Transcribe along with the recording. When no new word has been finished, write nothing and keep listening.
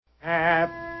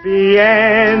Happy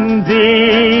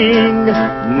ending,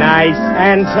 nice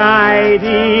and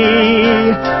tidy.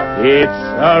 It's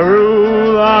a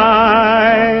rule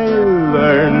I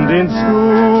learned in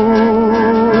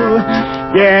school.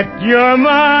 Get your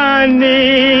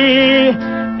money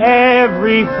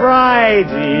every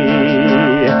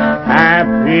Friday.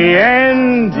 Happy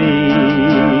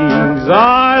endings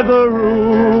are the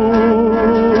rule.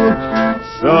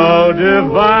 So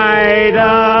divide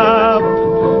up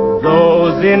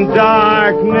those in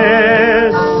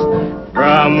darkness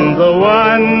from the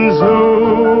ones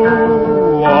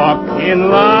who walk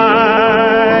in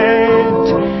light.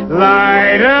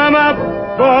 Light 'em up,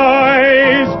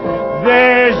 boys,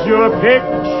 there's your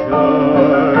picture.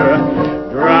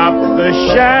 Drop the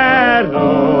shadows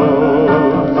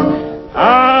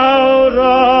out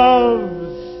of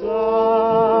sight.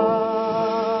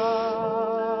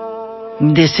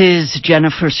 This is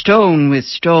Jennifer Stone with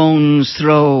Stone's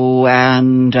Throw,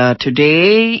 and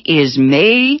today is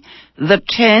May the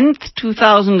 10th,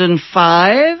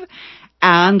 2005,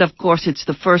 and of course it's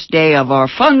the first day of our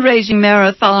fundraising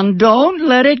marathon. Don't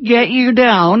let it get you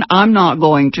down. I'm not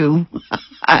going to.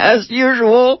 As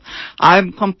usual,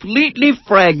 I'm completely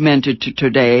fragmented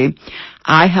today.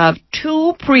 I have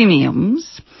 2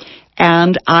 premiums,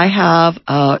 and I have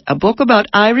a book about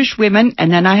Irish women,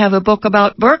 and then I have a book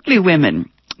about Berkeley women.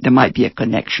 There might be a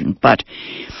connection, but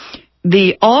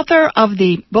the author of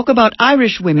the book about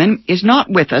Irish women is not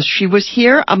with us. She was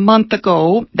here a month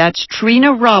ago. That's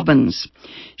Trina Robbins.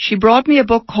 She brought me a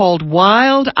book called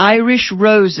Wild Irish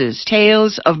Roses,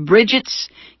 Tales of Bridgets,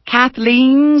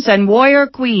 Kathleen's, and Warrior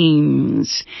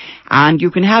Queens. And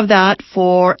you can have that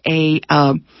for a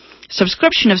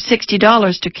subscription of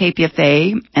 $60 to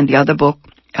KPFA, and the other book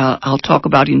I'll talk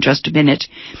about in just a minute.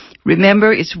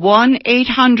 Remember, it's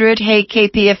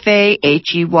 1-800-HEY-KPFA,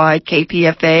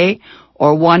 HEY-KPFA,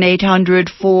 or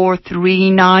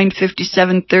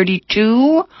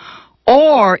 1-800-439-5732,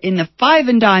 or in the 5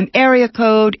 and dime area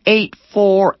code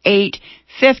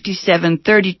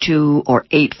 848-5732 or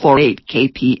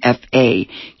 848-KPFA.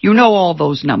 You know all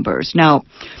those numbers. Now,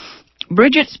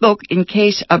 Bridget's book,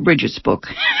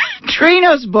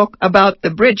 Trina's book about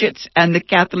the Bridgets and the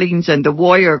Kathleens and the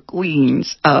Warrior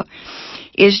Queens,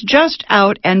 is just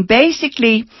out, and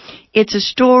basically it's a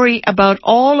story about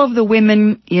all of the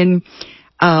women in,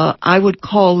 I would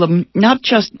call them not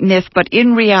just myth, but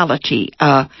in reality.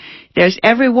 There's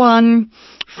everyone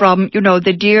from,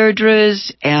 the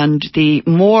Deirdres and the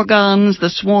Morgans, the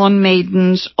Swan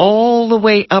Maidens, all the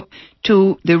way up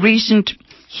to the recent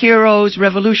heroes,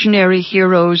 revolutionary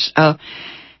heroes,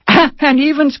 and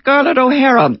even Scarlett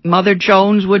O'Hara. Mother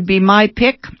Jones would be my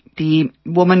pick, the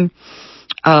woman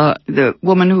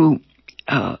who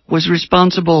was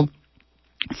responsible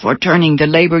for turning the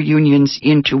labor unions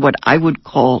into what I would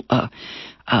call a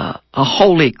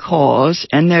holy cause.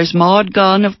 And there's Maud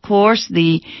Gonne, of course,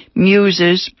 the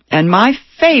Muses, and my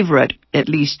favorite, at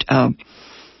least to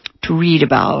read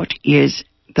about, is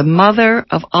the mother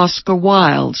of Oscar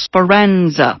Wilde,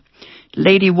 Speranza,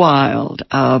 Lady Wilde.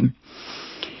 The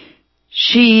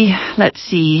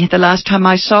last time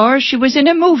I saw her, she was in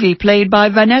a movie played by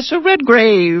Vanessa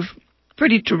Redgrave.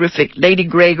 Pretty terrific. Lady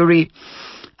Gregory,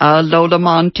 Lola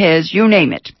Montez, you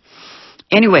name it.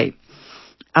 Anyway,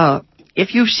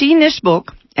 if you've seen this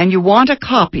book and you want a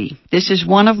copy, this is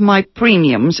one of my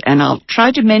premiums, and I'll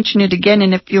try to mention it again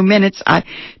in a few minutes. I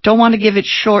don't want to give it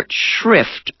short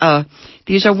shrift.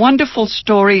 These are wonderful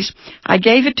stories. I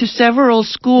gave it to several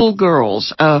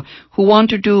schoolgirls who want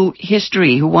to do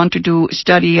history, who want to do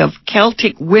study of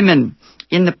Celtic women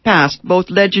in the past, both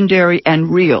legendary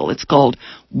and real. It's called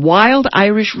Wild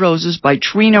Irish Roses by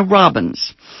Trina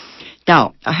Robbins.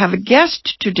 Now, I have a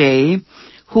guest today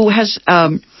who has,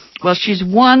 she's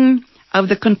one of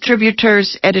the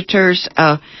contributors, editors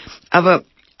of a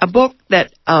book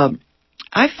that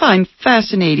I find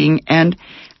fascinating, and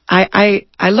I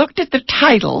looked at the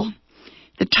title.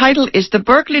 The title is The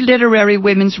Berkeley Literary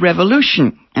Women's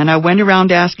Revolution, and I went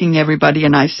around asking everybody,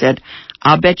 and I said,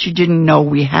 I'll bet you didn't know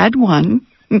we had one.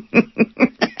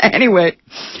 Anyway,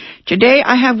 today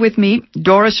I have with me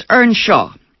Doris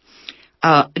Earnshaw.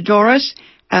 Doris,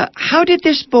 how did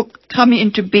this book come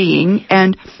into being,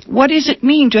 and what does it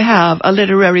mean to have a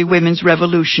literary women's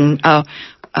revolution?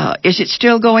 Is it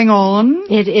still going on?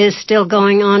 It is still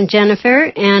going on,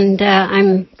 Jennifer, and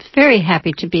I'm very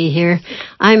happy to be here.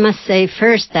 I must say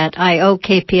first that I owe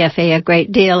KPFA a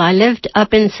great deal. I lived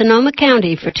up in Sonoma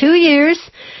County for 2 years,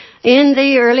 in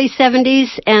the early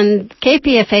 70s, and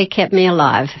KPFA kept me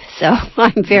alive. So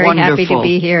I'm very happy to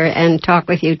be here and talk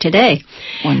with you today.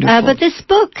 Wonderful. But this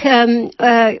book,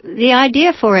 the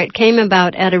idea for it came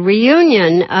about at a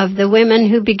reunion of the women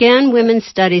who began women's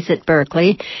studies at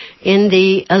Berkeley in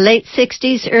the late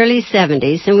 60s, early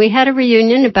 70s. And we had a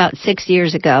reunion about 6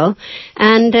 years ago,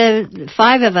 and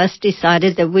 5 of us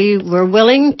decided that we were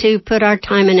willing to put our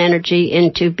time and energy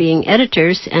into being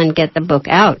editors and get the book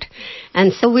out.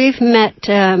 And so we've met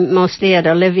mostly at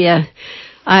Olivia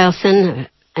Eielson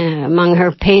among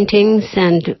her paintings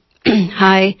and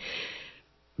high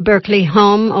Berkeley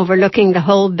home overlooking the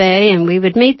whole bay, and we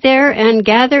would meet there and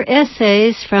gather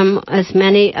essays from as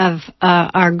many of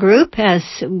our group as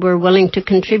were willing to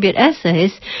contribute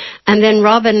essays. And then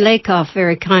Robin Lakoff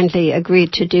very kindly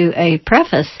agreed to do a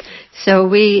preface. So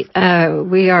we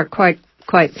are quite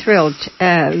thrilled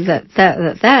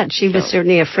that she was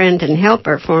certainly a friend and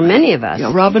helper for many of us.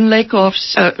 Yeah, Robin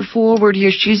Lakoff's forward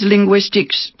here. She's a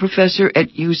linguistics professor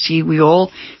at UC. We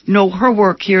all know her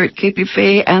work here at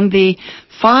KPFA, and the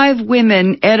 5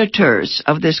 women editors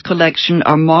of this collection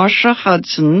are Marcia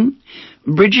Hudson,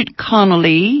 Bridget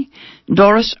Connolly,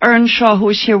 Doris Earnshaw, who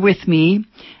is here with me,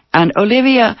 and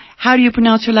Olivia, how do you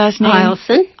pronounce her last name?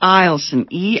 Eielson. Eielson,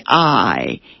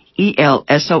 E-I-E-L-S-O-N,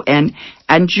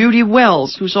 and Judy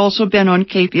Wells, who's also been on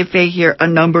KPFA here a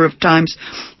number of times.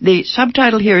 The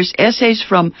subtitle here is Essays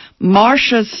from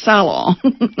Marcia's Salon.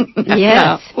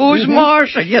 Yes. Who's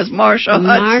Marcia? Yes, Marcia Hudson.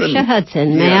 Marcia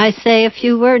Hudson. May I say a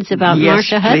few words about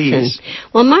Marcia Hudson? Please.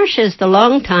 Well, Marcia is the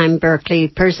longtime Berkeley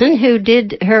person who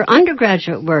did her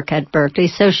undergraduate work at Berkeley,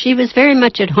 so she was very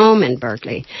much at home in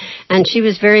Berkeley. And she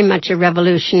was very much a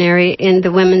revolutionary in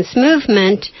the women's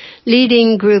movement,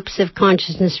 leading groups of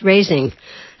consciousness raising.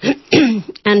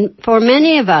 And for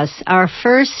many of us, our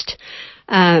first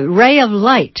ray of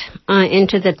light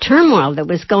into the turmoil that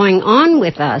was going on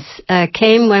with us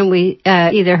came when we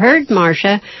either heard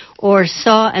Marcia or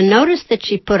saw a notice that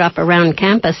she put up around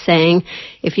campus saying,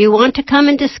 if you want to come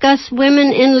and discuss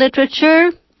women in literature,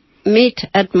 meet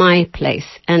at my place.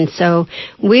 And so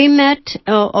we met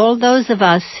all those of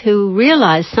us who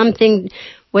realized something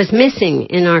was missing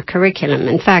in our curriculum.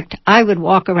 In fact, I would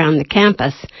walk around the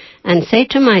campus and say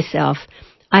to myself,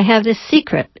 I have this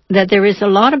secret that there is a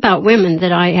lot about women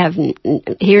that I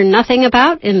hear nothing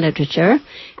about in literature,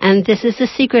 and this is a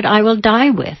secret I will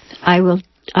die with. I will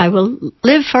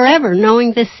live forever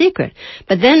knowing this secret.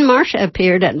 But then Marcia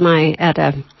appeared at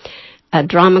a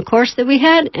drama course that we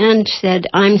had and said,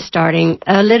 I'm starting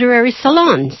a literary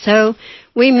salon. So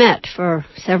we met for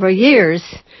several years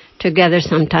together,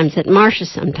 sometimes at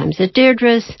Marcia's, sometimes at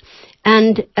Deirdre's,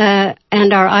 and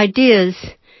our ideas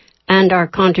and our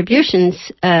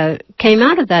contributions came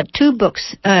out of that. 2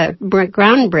 books,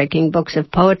 groundbreaking books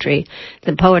of poetry,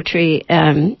 the Poetry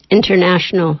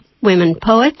International Women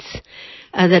Poets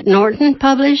that Norton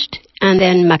published, and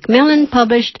then Macmillan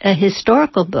published a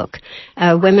historical book,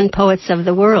 Women Poets of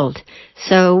the World.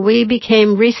 So we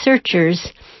became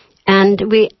researchers, and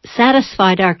we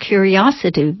satisfied our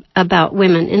curiosity about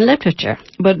women in literature.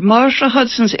 But Marcia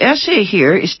Hudson's essay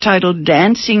here is titled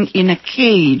Dancing in a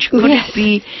Cage. Could it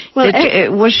be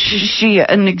was she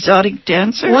an exotic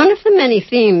dancer? One of the many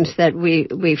themes that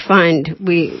we find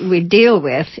we deal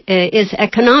with is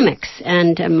economics,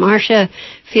 and Marcia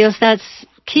feels that's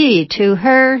key to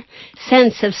her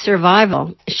sense of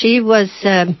survival. She was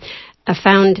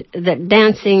found that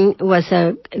dancing was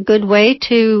a good way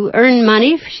to earn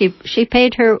money. She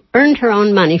earned her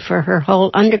own money for her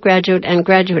whole undergraduate and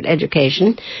graduate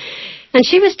education. And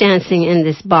she was dancing in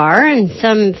this bar, and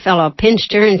some fellow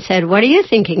pinched her and said, "What are you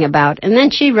thinking about?" And then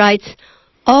she writes,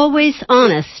 "Always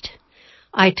honest.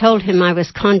 I told him I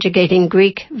was conjugating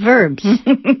Greek verbs."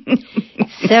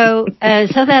 So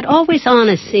that always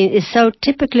honest is so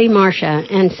typically Marcia,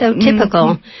 and so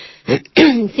typical,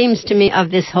 seems to me,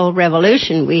 of this whole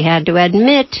revolution. We had to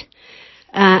admit,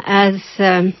 as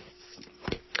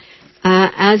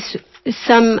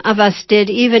some of us did,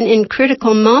 even in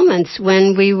critical moments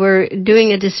when we were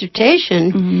doing a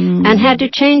dissertation, and had to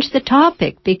change the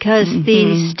topic because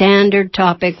the standard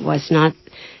topic was not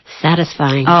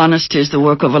satisfying. Honesty is the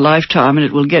work of a lifetime, and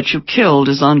it will get you killed,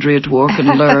 as Andrea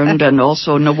Dworkin learned, and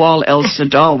also Nawal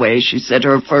El-Saadawi. She said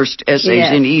her first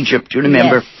essays in Egypt, you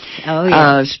remember. Yes. Oh,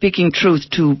 yes. Speaking truth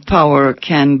to power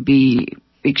can be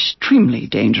extremely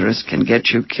dangerous, can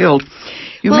get you killed.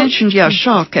 You mentioned,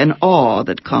 shock and awe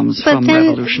that comes from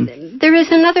revolution. There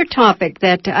is another topic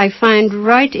that I find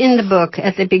right in the book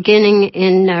at the beginning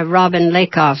in Robin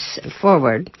Lakoff's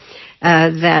foreword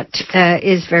that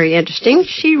is very interesting.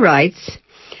 She writes,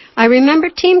 I remember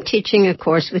team teaching a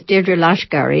course with Deirdre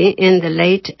Lashgary in the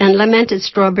late and lamented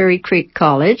Strawberry Creek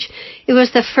College. It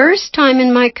was the first time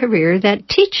in my career that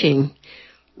teaching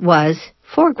was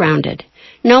foregrounded.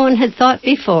 No one had thought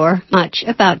before much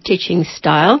about teaching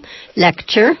style.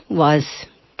 Lecture was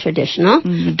traditional.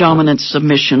 Dominant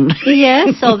submission.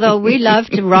 Yes, although we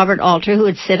loved Robert Alter, who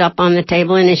would sit up on the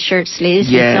table in his shirt sleeves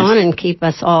and so on and keep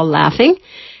us all laughing.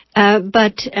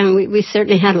 But we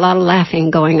certainly had a lot of laughing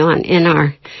going on in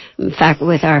our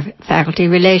with our faculty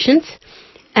relations.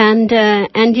 And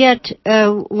yet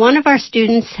one of our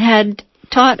students had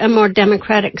taught a more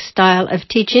democratic style of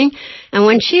teaching, and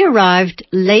when she arrived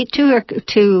late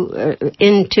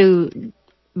into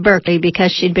Berkeley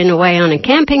because she'd been away on a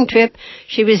camping trip,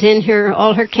 she was in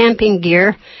all her camping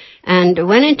gear and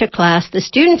went into class. The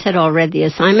students had all read the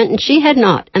assignment and she had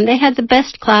not, and they had the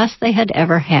best class they had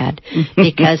ever had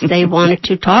because they wanted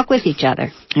to talk with each other.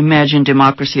 Imagine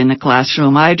democracy in the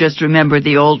classroom. I just remember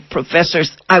the old professors.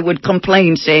 I would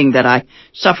complain saying that I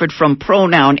suffered from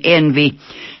pronoun envy,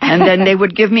 and then they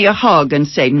would give me a hug and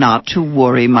say, "Not to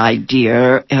worry, my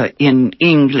dear." In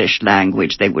English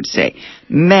language, they would say,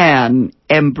 "Man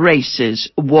embraces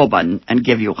woman," and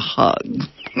give you a hug.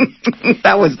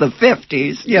 That was the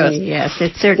 50s, yes. Yes,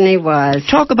 it certainly was.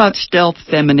 Talk about stealth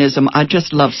feminism. I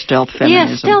just love stealth feminism.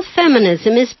 Yes, stealth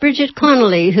feminism is Bridget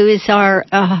Connolly, who is our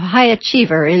high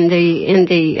achiever in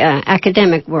the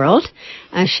academic world.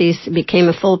 She's became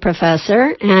a full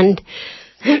professor, and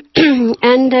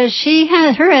she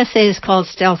has her essay is called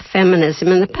Stealth Feminism,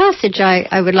 and the passage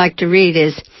I would like to read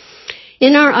is: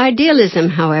 "In our idealism,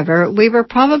 however, we were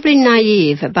probably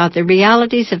naive about the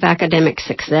realities of academic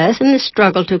success and the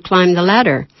struggle to climb the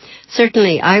ladder.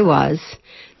 Certainly I was.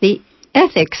 The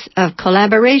ethics of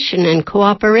collaboration and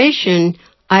cooperation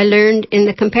I learned in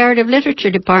the comparative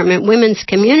literature department women's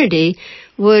community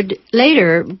would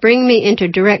later bring me into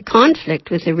direct conflict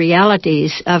with the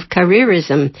realities of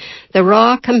careerism, the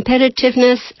raw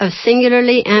competitiveness of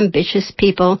singularly ambitious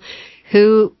people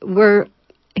who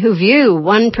view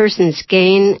one person's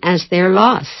gain as their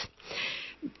loss.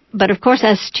 But of course,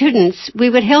 as students, we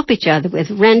would help each other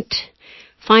with rent,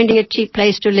 finding a cheap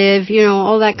place to live,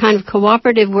 all that kind of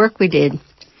cooperative work we did."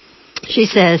 She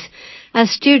says, "As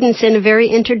students in a very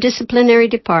interdisciplinary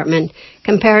department,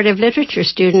 comparative literature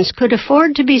students could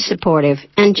afford to be supportive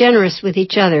and generous with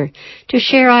each other, to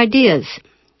share ideas,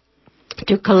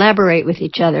 to collaborate with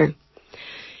each other."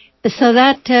 So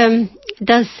that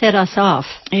does set us off.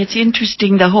 It's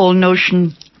interesting, the whole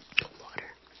notion.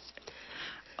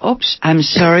 Oops, I'm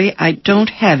sorry. I don't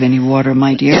have any water,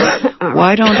 my dear.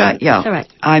 Why don't I? Yeah, all right.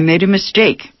 I made a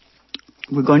mistake.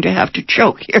 We're going to have to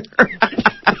choke here.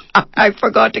 I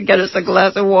forgot to get us a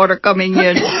glass of water coming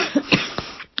in.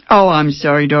 Oh, I'm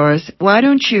sorry, Doris. Why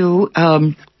don't you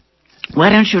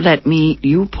let me,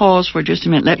 you pause for just a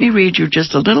minute. Let me read you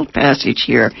just a little passage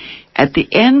here. At the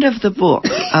end of the book,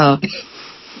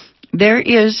 there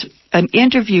is an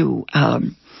interview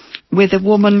with a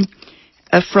woman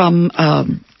from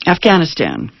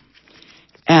Afghanistan.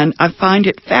 And I find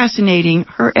it fascinating.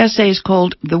 Her essay is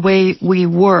called "The Way We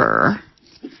Were."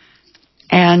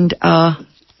 And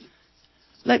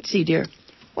let's see, dear.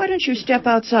 Why don't you step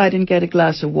outside and get a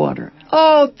glass of water?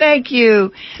 Oh, thank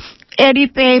you. Eddie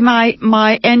Fay,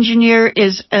 my engineer,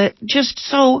 is just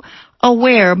so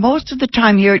aware. Most of the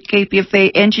time here at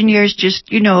KPFA, engineers just,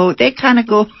 they kind of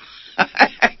go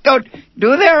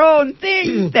do their own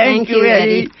thing. Thank you,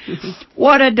 Eddie.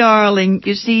 What a darling.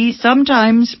 You see,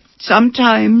 sometimes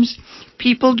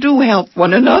people do help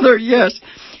one another, yes.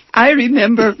 I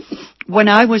remember when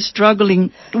I was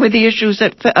struggling with the issues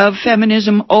of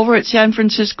feminism over at San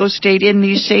Francisco State in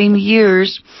these same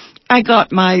years, I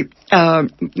got my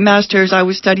master's. I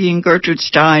was studying Gertrude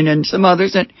Stein and some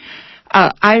others, and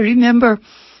I remember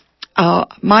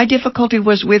my difficulty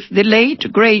was with the late,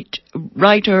 great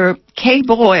writer Kay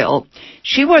Boyle.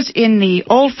 She was in the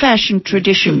old-fashioned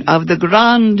tradition of the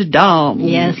grande dame.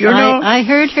 Yes, I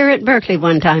heard her at Berkeley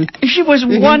one time. She was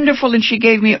wonderful, and she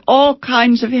gave me all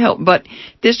kinds of help. But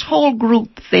this whole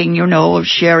group thing, of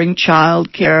sharing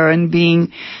child care and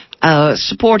being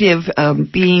supportive,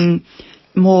 being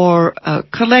more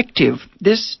collective,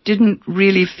 this didn't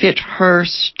really fit her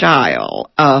style.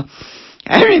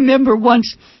 I remember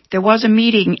once there was a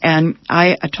meeting, and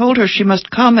I told her she must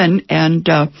come and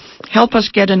help us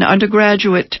get an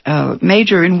undergraduate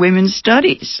major in women's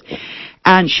studies.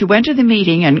 And she went to the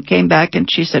meeting and came back, and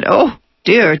she said, "Oh,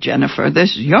 dear Jennifer,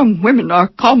 these young women are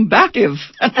combative.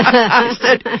 I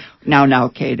said, now,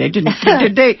 Kay, they didn't,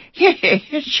 did they?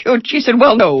 She said,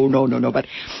 well, no, but,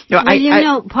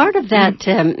 part of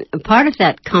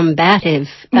that combative,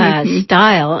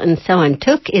 style and so on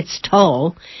took its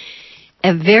toll,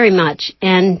 very much,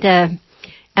 and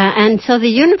so the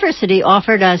university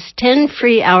offered us 10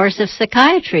 free hours of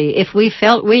psychiatry if we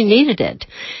felt we needed it.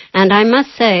 And I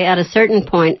must say, at a certain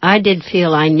point, I did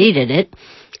feel I needed it,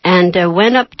 and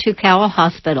went up to Cowell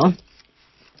Hospital,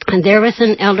 and there was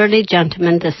an elderly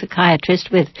gentleman, the psychiatrist,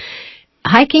 with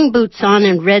hiking boots on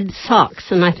and red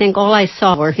socks, and I think all I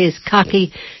saw were his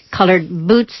khaki-colored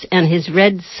boots and his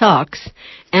red socks.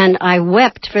 And I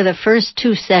wept for the first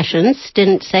 2 sessions,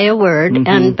 didn't say a word,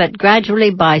 but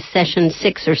gradually by session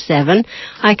 6 or 7,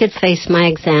 I could face my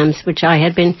exams, which I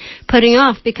had been putting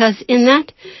off, because in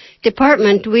that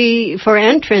department, for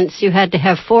entrance, you had to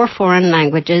have 4 foreign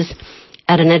languages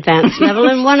at an advanced level,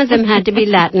 and one of them had to be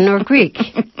Latin or Greek.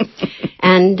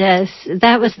 And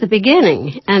that was the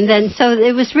beginning. And then, so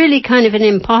it was really kind of an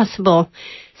impossible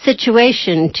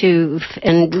situation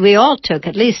and we all took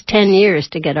at least 10 years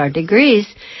to get our degrees,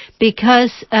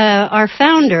 because our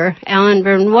founder, Alan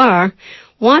Bernoir,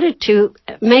 wanted to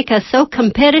make us so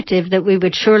competitive that we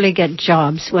would surely get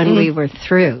jobs when we were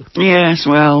through. Yes,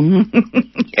 well,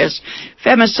 yes.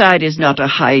 Femicide is not a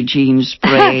hygiene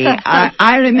spray.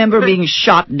 I remember being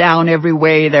shot down every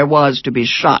way there was to be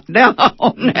shot down.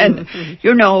 And,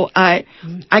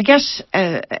 I guess,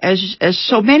 as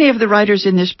so many of the writers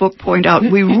in this book point out,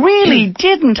 we really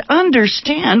didn't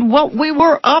understand what we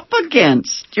were up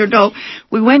against.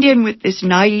 We went in with this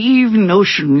naive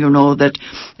notion, that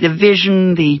the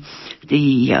vision, the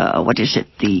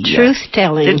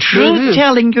truth-telling. The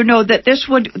truth-telling,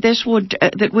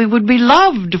 that we would be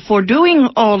loved for doing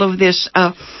all of this.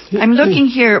 I'm looking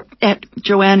here at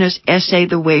Joanna's essay,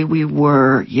 The Way We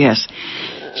Were, yes.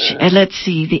 Let's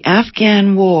see, the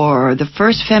Afghan War, the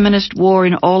first feminist war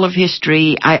in all of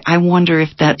history. I wonder if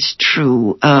that's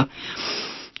true.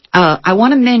 I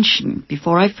want to mention,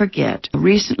 before I forget, a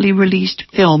recently released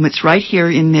film. It's right here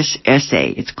in this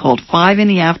essay. It's called 5 in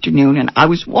the Afternoon, and I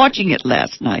was watching it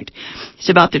last night. It's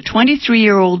about the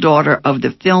 23-year-old daughter of the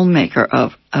filmmaker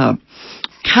of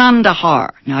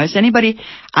Kandahar. Now,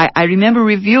 I remember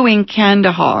reviewing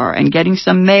Kandahar and getting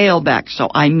some mail back, so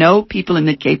I know people in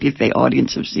the KPFA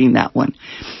audience have seen that one.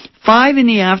 5 in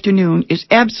the Afternoon is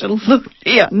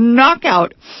absolutely a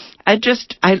knockout. I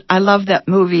love that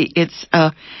movie. It's,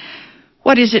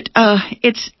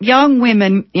 it's young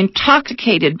women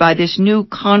intoxicated by this new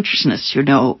consciousness,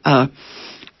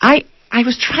 I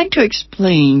was trying to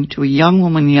explain to a young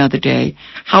woman the other day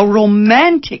how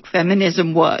romantic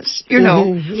feminism was,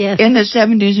 yes. in the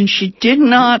 70s, and she did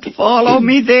not follow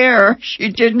me there. She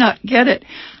did not get it.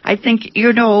 I think,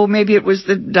 maybe it was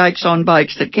the Dykes on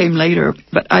Bikes that came later,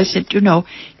 but I said,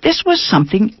 this was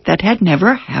something that had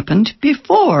never happened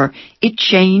before. It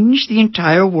changed the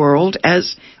entire world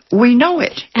as we know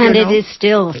it. And it is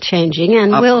still changing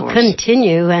and will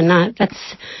continue, and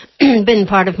that's been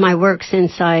part of my work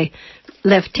since I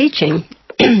left teaching.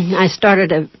 I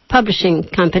started a publishing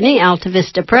company, Alta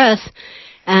Vista Press,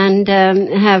 and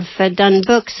have done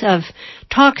books of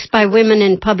talks by women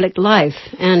in public life,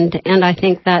 and I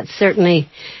think that's certainly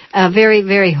a very,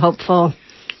 very hopeful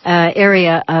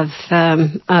area of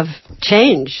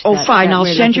change. Oh, fine!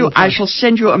 I shall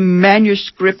send you a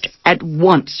manuscript at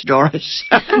once, Doris.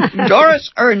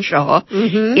 Doris Earnshaw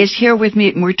is here with me,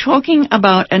 and we're talking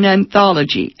about an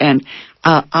anthology. And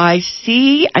I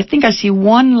think I see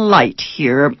one light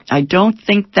here. I don't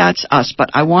think that's us,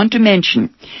 but I want to mention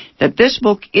that this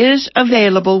book is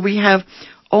available. We have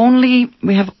only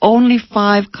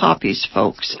 5 copies,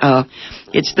 folks.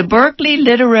 It's the Berkeley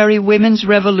Literary Women's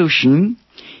Revolution,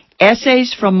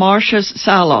 Essays from Marcia's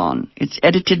Salon. It's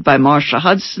edited by Marcia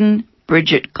Hudson,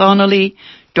 Bridget Connolly,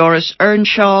 Doris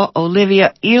Earnshaw,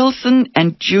 Olivia Eilson,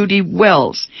 and Judy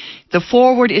Wells. The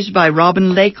foreword is by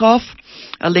Robin Lakoff,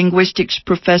 a linguistics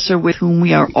professor with whom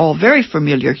we are all very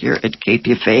familiar here at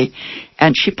KPFA,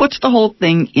 and she puts the whole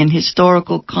thing in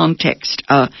historical context.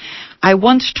 I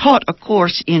once taught a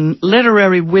course in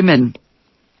literary women,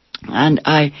 and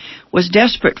I was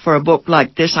desperate for a book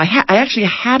like this. I actually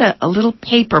had a little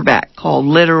paperback called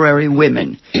Literary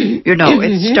Women.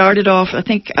 It started off, I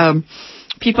think,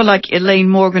 people like Elaine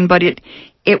Morgan, but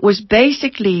it was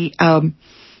basically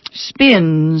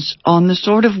spins on the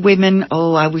sort of women.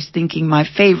 I was thinking my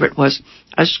favorite was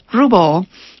a screwball.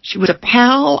 She was a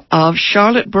pal of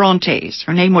Charlotte Bronte's.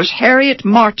 Her name was Harriet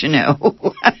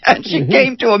Martineau. And she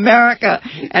came to America,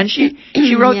 and she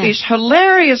wrote these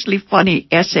hilariously funny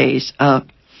essays.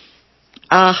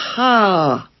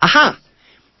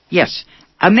 Yes.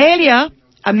 Amelia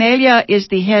is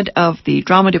the head of the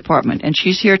drama department, and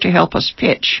she's here to help us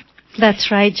pitch.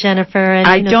 That's right, Jennifer. And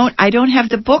I don't have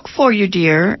the book for you,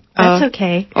 dear. That's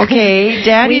okay. Okay,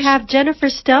 Daddy. We have Jennifer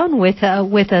Stone with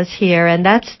us here, and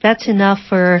that's enough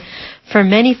for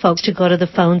many folks to go to the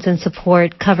phones and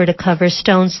support Cover to Cover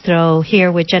Stone's Throw here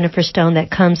with Jennifer Stone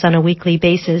that comes on a weekly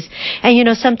basis.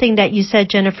 And something that you said,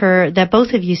 Jennifer, that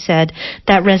both of you said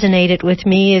that resonated with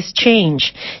me is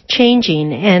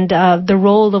changing, and the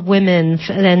role of women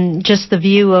and just the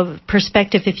view of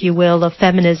perspective, if you will, of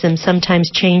feminism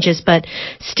sometimes changes, but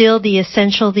still the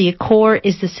essential, the core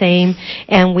is the same,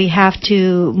 and we have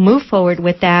to move forward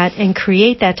with that and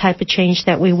create that type of change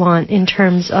that we want in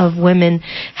terms of women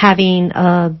having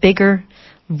a bigger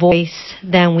voice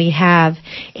than we have.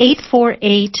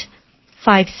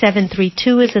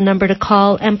 848-5732 is the number to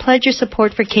call, and pledge your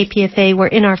support for KPFA. We're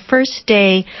in our first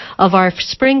day of our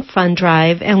spring fund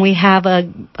drive, and we have a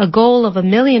goal of $1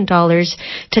 million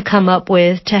to come up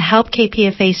with to help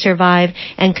KPFA survive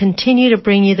and continue to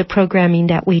bring you the programming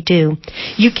that we do.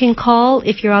 You can call,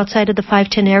 if you're outside of the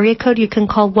 510 area code, you can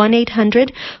call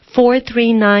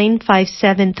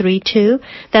 1-800-439-5732.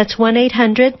 That's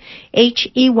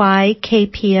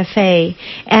 1-800-HEY-KPFA.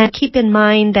 And keep in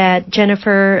mind that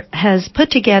Jennifer has put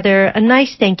together a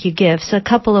nice thank you gifts, a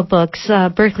couple of books,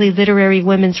 Berkeley Literary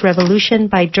Women's Revolution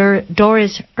by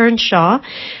Doris Earnshaw,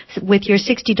 with your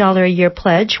 $60 a year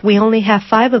pledge. We only have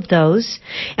 5 of those.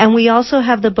 And we also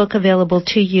have the book available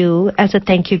to you as a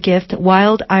thank you gift,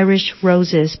 Wild Irish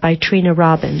Roses by Trina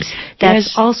Robbins.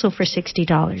 That's also for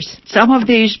 $60. Some of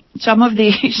these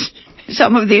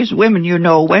women,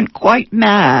 went quite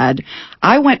mad.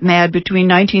 I went mad between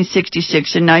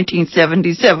 1966 and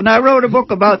 1977. I wrote a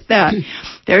book about that.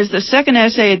 There's the second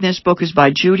essay in this book is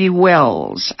by Judy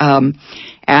Wells. And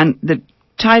the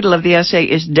title of the essay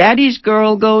is Daddy's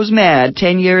Girl Goes Mad,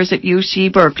 10 Years at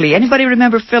UC Berkeley. Anybody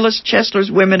remember Phyllis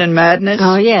Chesler's Women in Madness?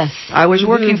 Oh, yes. I was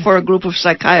working for a group of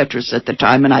psychiatrists at the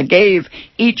time, and I gave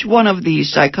each one of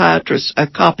these psychiatrists a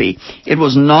copy. It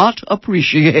was not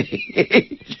appreciated.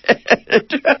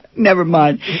 Never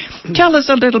mind. Tell us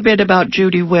a little bit about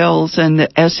Judy Wells and the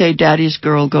essay Daddy's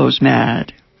Girl Goes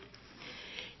Mad.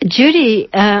 Judy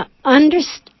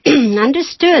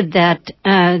understood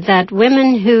that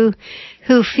women who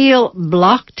feel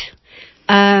blocked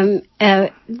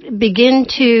begin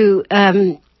to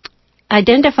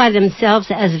identify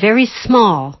themselves as very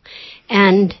small,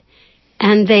 and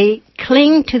they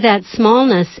cling to that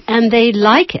smallness, and they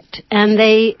like it, and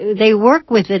they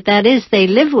work with it. That is, they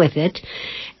live with it,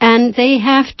 and they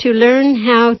have to learn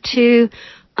how to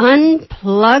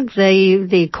unplug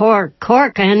the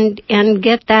cork and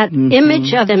get that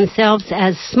image of themselves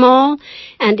as small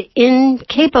and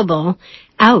incapable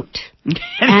out.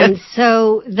 And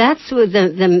so that's what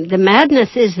the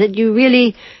madness is, that you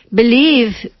really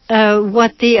believe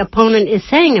what the opponent is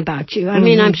saying about you. I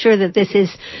mean, I'm sure that this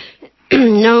is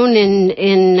known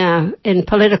in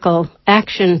political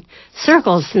action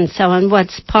circles and so on.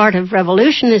 What's part of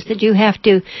revolution is that you have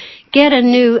to get a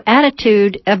new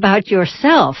attitude about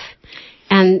yourself.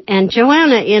 And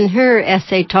Joanna, in her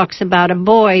essay, talks about a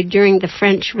boy during the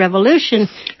French Revolution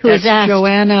who was asked...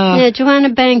 Joanna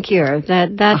Bankier,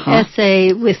 that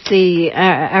essay with the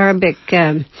Arabic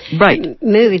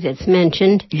movie that's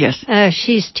mentioned. Yes.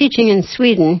 She's teaching in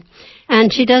Sweden,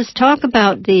 and she does talk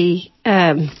about the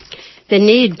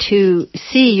need to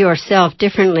see yourself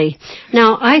differently.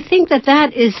 Now, I think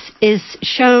that is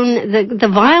shown, the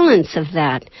violence of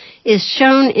that is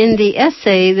shown in the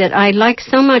essay that I like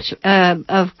so much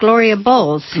of Gloria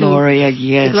Bowles.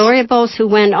 Yes. Gloria Bowles, who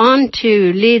went on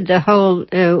to lead the whole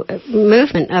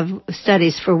movement of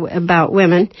studies about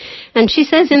women. And she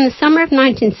says, in the summer of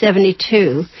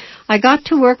 1972, I got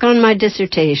to work on my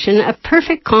dissertation, a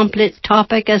perfect complete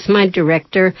topic, as my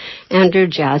director, Andrew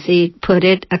Jassy, put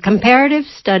it, a comparative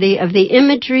study of the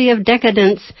imagery of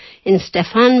decadence in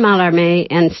Stéphane Mallarmé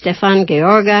and Stéphane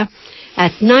Georga.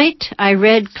 At night, I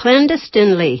read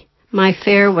clandestinely. My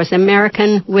fare was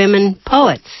American women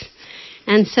poets.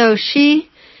 And so she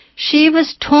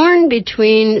was torn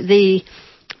between the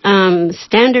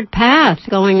standard path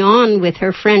going on with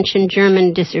her French and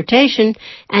German dissertation,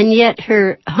 and yet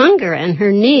her hunger and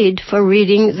her need for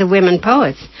reading the women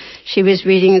poets. She was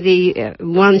reading the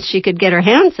ones she could get her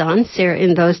hands on,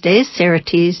 in those days, Sarah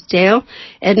Teasdale,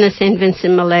 Edna St.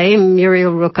 Vincent Millay,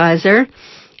 Muriel Rukeyser,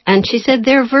 and she said,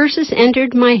 their verses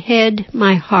entered my head,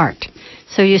 my heart.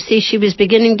 So you see, she was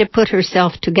beginning to put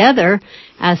herself together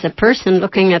as a person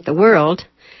looking at the world,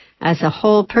 as a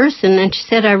whole person, and she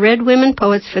said, I read women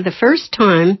poets for the first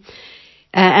time,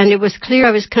 and it was clear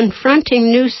I was confronting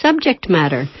new subject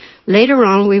matter, Later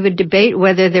on, we would debate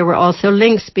whether there were also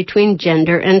links between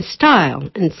gender and style,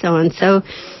 and so on. So,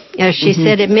 she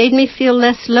said, it made me feel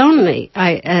less lonely.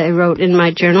 I wrote in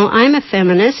my journal, I'm a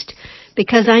feminist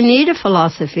because I need a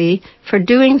philosophy for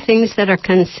doing things that are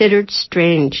considered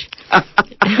strange.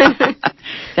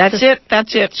 That's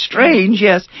it. Strange,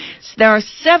 yes. There are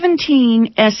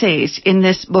 17 essays in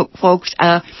this book, folks.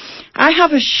 I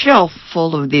have a shelf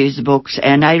full of these books,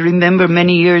 and I remember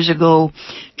many years ago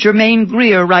Germaine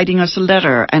Greer writing us a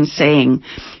letter and saying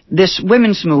this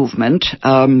women's movement,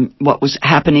 what was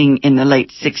happening in the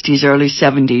late 60s, early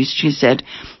 70s, she said,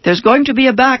 there's going to be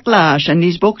a backlash and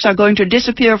these books are going to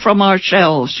disappear from our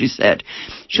shelves, she said.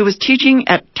 She was teaching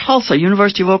at Tulsa,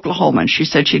 University of Oklahoma, and she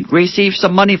said she'd received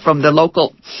some money from the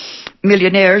local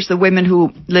millionaires, the women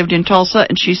who lived in Tulsa,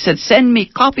 and she said, send me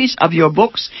copies of your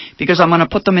books because I'm going to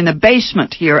put them in the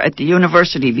basement here at the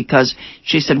university because,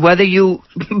 she said, whether you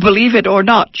believe it or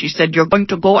not, she said, you're going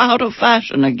to go out of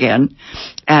fashion again,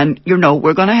 and,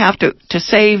 we're going to have to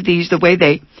save these the way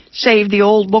they saved the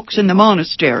old books in the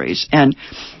monasteries. And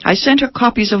I sent her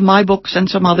copies of my books and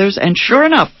some others, and sure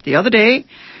enough, the other day,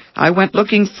 I went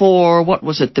looking for,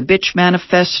 the Bitch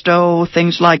Manifesto,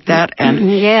 things like that, and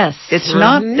yes, it's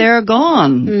not there,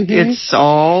 gone. It's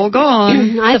all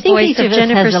gone. I think each of us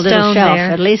has a little shelf.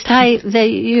 There. At least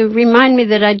you remind me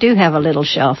that I do have a little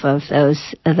shelf of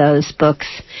those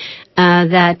books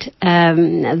that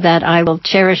I will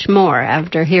cherish more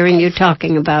after hearing you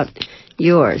talking about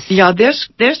yours. Yeah, this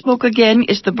book, again,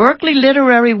 is the Berkeley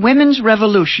Literary Women's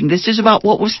Revolution. This is about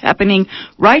what was happening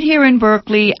right here in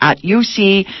Berkeley at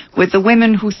UC with the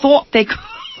women who thought they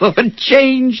could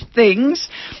change things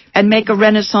and make a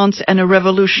renaissance and a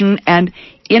revolution, and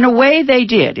in a way they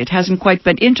did. It hasn't quite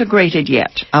been integrated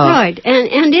yet. Right,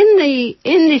 and in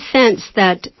the sense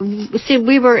that,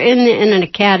 we were in an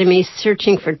academy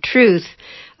searching for truth,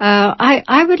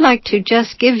 I would like to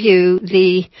just give you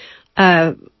the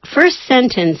first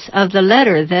sentence of the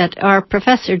letter that our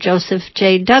Professor Joseph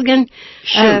J. Duggan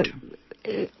sent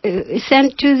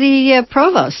to the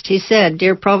provost. He said,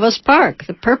 Dear Provost Park,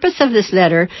 the purpose of this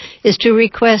letter is to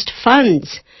request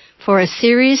funds for a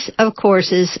series of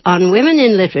courses on women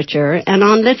in literature and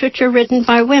on literature written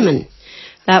by women.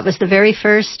 That was the very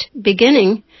first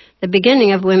beginning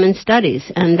of women's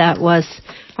studies, and that was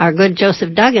our good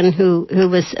Joseph Duggan, who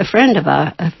was a friend of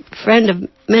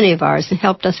many of ours and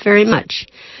helped us very much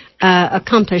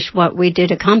accomplish what we did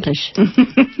accomplish.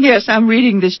 Yes, I'm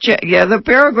reading this. The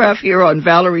paragraph here on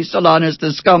Valerie Solana's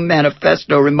The Scum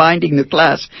Manifesto, reminding the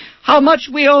class how much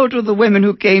we owe to the women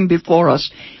who came before us,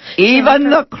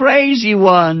 even the crazy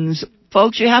ones.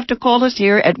 Folks, you have to call us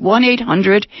here at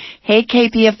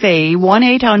 1-800-HEY-KPFA,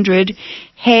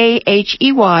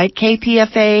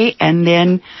 1-800-HEY-KPFA, and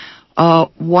then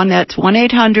that's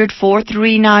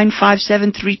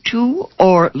 1-800-439-5732,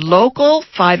 or local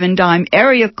 5 and dime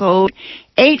area code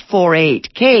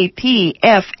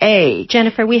 848-KPFA.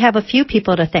 Jennifer, we have a few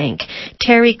people to thank.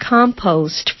 Terry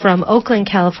Compost from Oakland,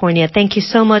 California. Thank you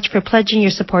so much for pledging your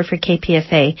support for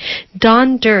KPFA.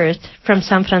 Don Dirth from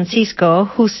San Francisco,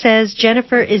 who says,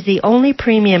 Jennifer is the only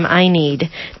premium I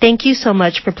need. Thank you so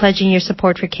much for pledging your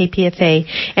support for KPFA.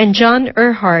 And John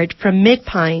Erhardt from Mid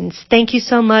Pines, thank you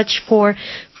so much for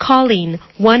calling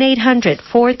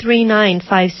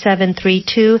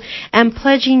 1-800-439-5732 and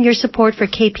pledging your support for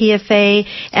KPFA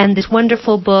and this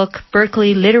wonderful book,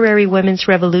 Berkeley Literary Women's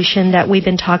Revolution, that we've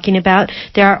been talking about.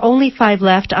 There are only 5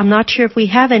 left. I'm not sure if we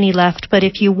have any left, but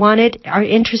if you want it, are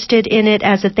interested in it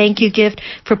as a thank you gift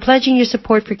for pledging your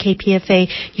support for KPFA,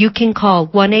 you can call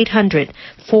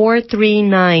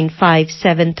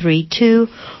 1-800-439-5732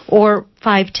 or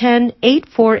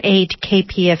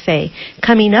 510-848-KPFA.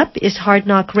 Coming up is Hard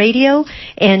Knock Radio.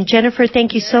 And Jennifer,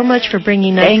 thank you so much for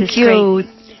bringing us this great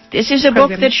This is a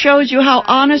book that shows you how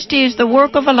honesty is the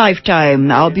work of a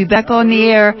lifetime. I'll be back on the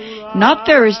air, not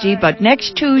Thursday, but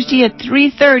next Tuesday at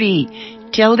 3:30.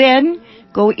 Till then,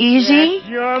 go easy.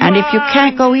 And if you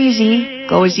can't go easy,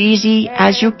 go as easy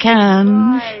as you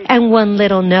can. And one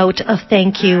little note of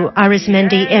thank you,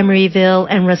 Arizmendi, Emeryville,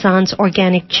 and Razan's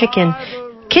Organic Chicken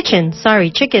Kitchen.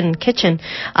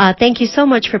 Thank you so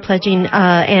much for pledging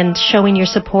and showing your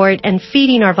support and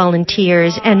feeding our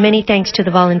volunteers, and many thanks to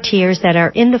the volunteers that are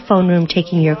in the phone room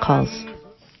taking your calls.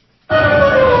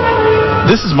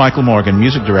 This is Michael Morgan,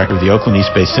 music director of the Oakland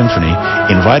East Bay Symphony,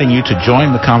 inviting you to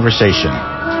join the conversation.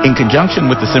 In conjunction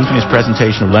with the Symphony's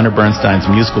presentation of Leonard Bernstein's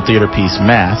musical theater piece,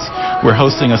 Mass, we're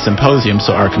hosting a symposium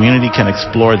so our community can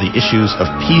explore the issues of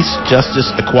peace, justice,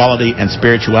 equality, and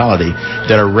spirituality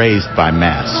that are raised by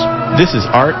Mass. This is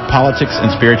art, politics, and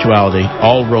spirituality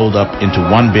all rolled up into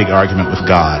one big argument with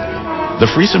God. The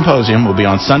free symposium will be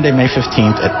on Sunday, May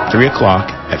 15th at 3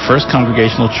 o'clock at First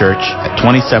Congregational Church at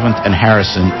 27th and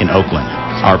Harrison in Oakland.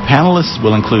 Our panelists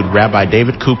will include Rabbi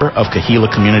David Cooper of Kahila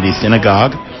Community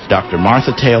Synagogue, Dr.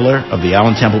 Martha Taylor of the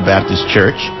Allen Temple Baptist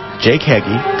Church, Jake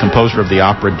Heggie, composer of the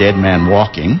opera Dead Man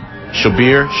Walking,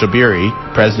 Shabir Shabiri,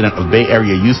 president of Bay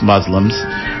Area Youth Muslims,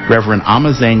 Reverend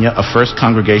Amazania of First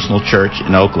Congregational Church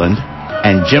in Oakland,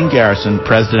 and Jim Garrison,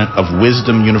 president of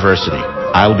Wisdom University.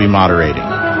 I will be moderating.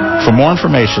 For more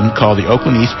information, call the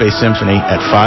Oakland East Bay Symphony at